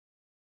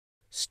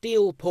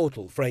Steel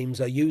portal frames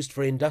are used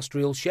for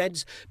industrial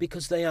sheds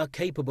because they are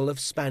capable of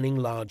spanning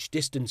large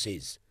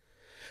distances.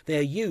 They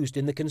are used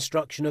in the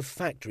construction of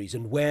factories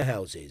and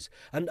warehouses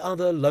and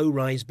other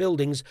low-rise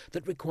buildings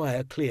that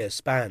require clear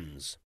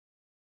spans.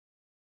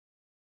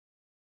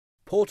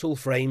 Portal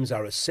frames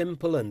are a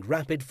simple and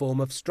rapid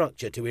form of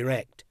structure to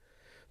erect.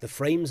 The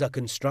frames are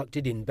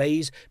constructed in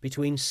bays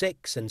between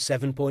 6 and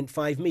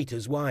 7.5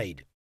 metres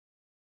wide.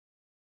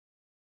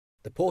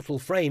 The portal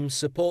frames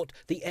support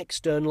the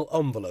external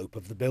envelope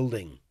of the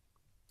building.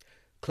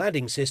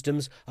 Cladding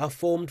systems are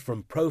formed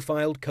from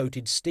profiled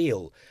coated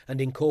steel and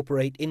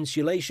incorporate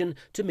insulation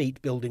to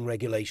meet building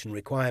regulation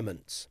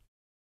requirements.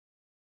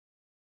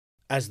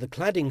 As the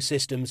cladding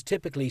systems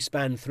typically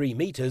span 3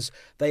 metres,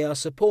 they are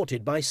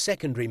supported by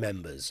secondary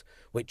members,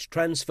 which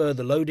transfer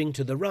the loading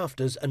to the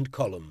rafters and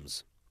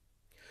columns.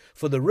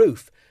 For the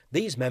roof,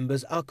 these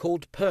members are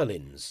called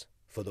purlins.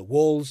 For the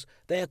walls,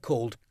 they are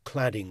called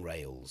cladding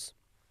rails.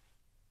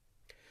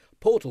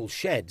 Portal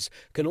sheds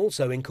can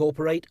also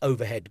incorporate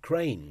overhead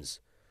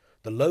cranes.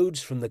 The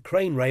loads from the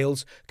crane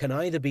rails can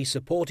either be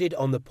supported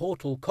on the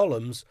portal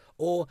columns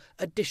or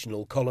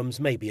additional columns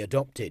may be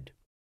adopted.